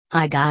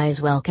Hi guys,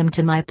 welcome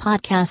to my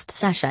podcast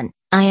session.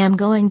 I am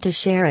going to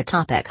share a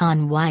topic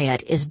on why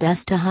it is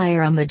best to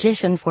hire a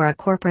magician for a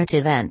corporate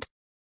event.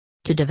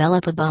 To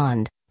develop a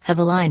bond, have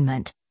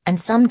alignment, and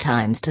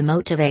sometimes to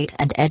motivate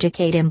and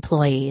educate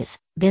employees,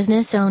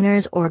 business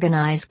owners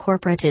organize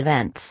corporate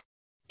events.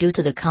 Due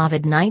to the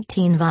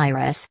COVID-19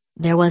 virus,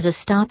 there was a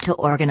stop to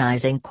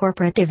organizing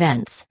corporate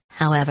events.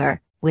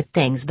 However, with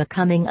things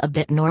becoming a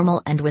bit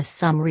normal and with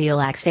some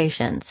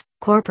relaxations,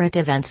 corporate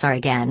events are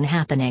again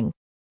happening.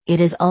 It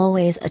is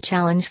always a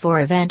challenge for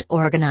event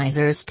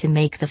organizers to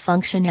make the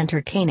function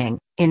entertaining,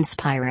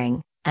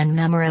 inspiring, and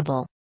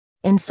memorable.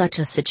 In such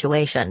a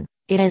situation,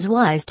 it is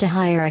wise to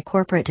hire a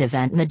corporate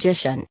event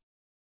magician.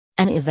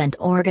 An event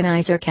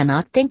organizer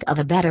cannot think of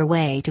a better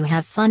way to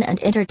have fun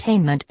and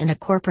entertainment in a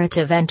corporate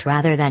event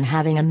rather than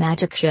having a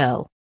magic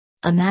show.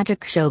 A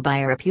magic show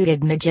by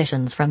reputed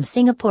magicians from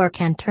Singapore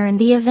can turn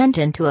the event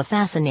into a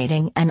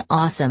fascinating and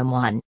awesome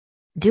one.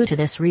 Due to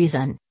this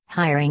reason,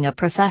 hiring a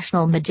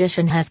professional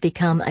magician has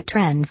become a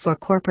trend for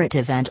corporate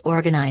event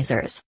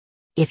organizers.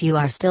 If you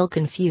are still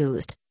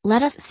confused,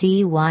 let us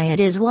see why it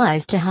is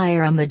wise to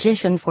hire a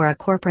magician for a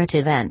corporate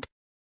event.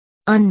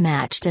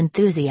 Unmatched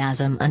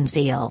enthusiasm and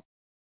zeal.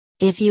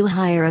 If you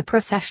hire a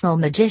professional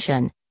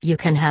magician, you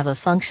can have a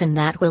function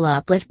that will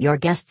uplift your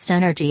guests'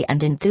 energy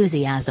and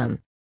enthusiasm.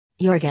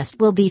 Your guest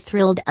will be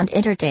thrilled and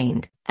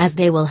entertained, as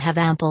they will have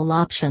ample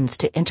options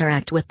to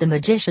interact with the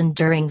magician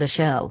during the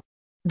show.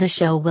 The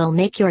show will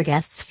make your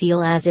guests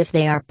feel as if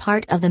they are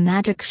part of the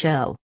magic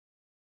show.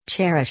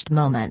 Cherished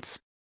moments.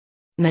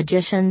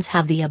 Magicians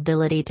have the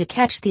ability to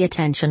catch the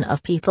attention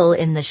of people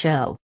in the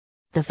show.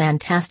 The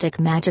fantastic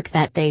magic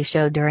that they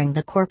show during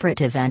the corporate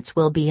events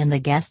will be in the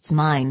guests'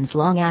 minds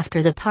long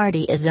after the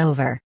party is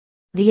over.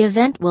 The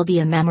event will be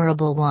a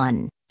memorable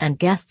one, and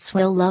guests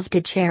will love to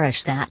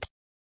cherish that.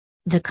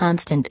 The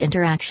constant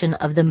interaction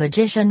of the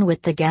magician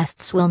with the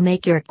guests will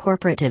make your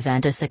corporate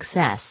event a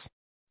success.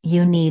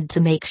 You need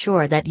to make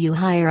sure that you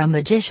hire a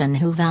magician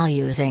who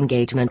values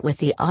engagement with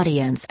the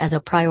audience as a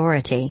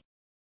priority.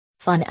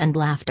 Fun and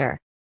laughter.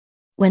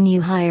 When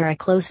you hire a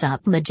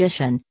close-up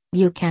magician,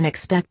 you can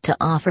expect to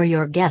offer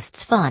your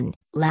guests fun,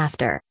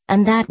 laughter,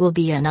 and that will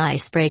be an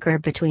icebreaker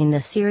between the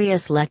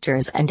serious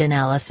lectures and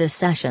analysis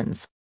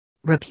sessions.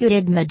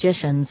 Reputed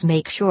magicians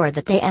make sure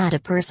that they add a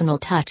personal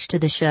touch to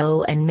the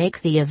show and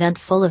make the event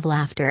full of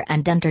laughter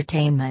and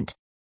entertainment.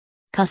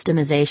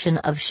 Customization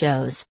of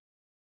shows.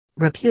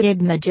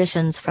 Reputed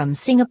magicians from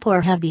Singapore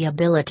have the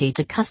ability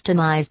to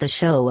customize the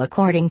show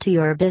according to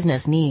your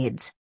business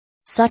needs.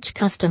 Such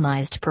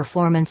customized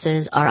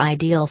performances are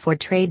ideal for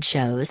trade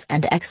shows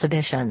and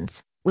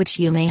exhibitions, which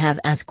you may have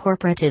as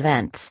corporate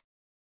events.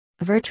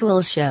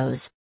 Virtual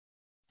shows.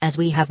 As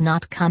we have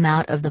not come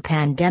out of the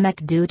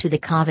pandemic due to the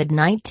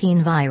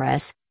COVID-19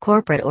 virus,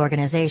 corporate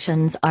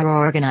organizations are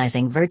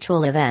organizing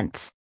virtual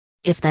events.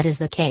 If that is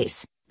the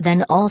case,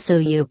 then also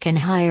you can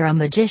hire a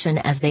magician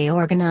as they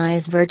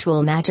organize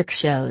virtual magic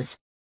shows.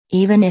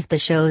 Even if the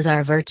shows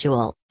are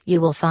virtual,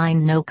 you will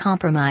find no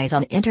compromise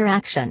on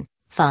interaction,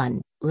 fun,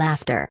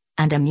 laughter,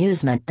 and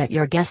amusement that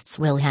your guests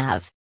will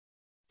have.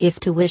 If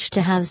to wish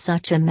to have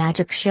such a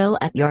magic show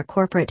at your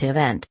corporate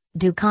event,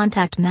 do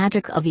contact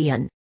Magic of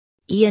Ian.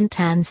 Ian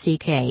Tan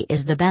CK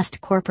is the best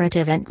corporate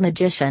event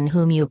magician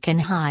whom you can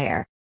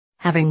hire.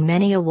 Having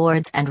many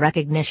awards and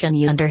recognition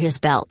under his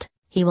belt,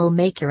 he will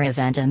make your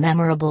event a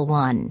memorable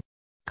one.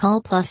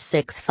 Call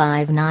 +6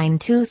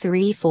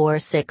 5923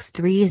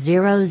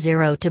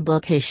 46300 to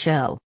book his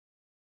show.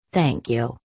 Thank you.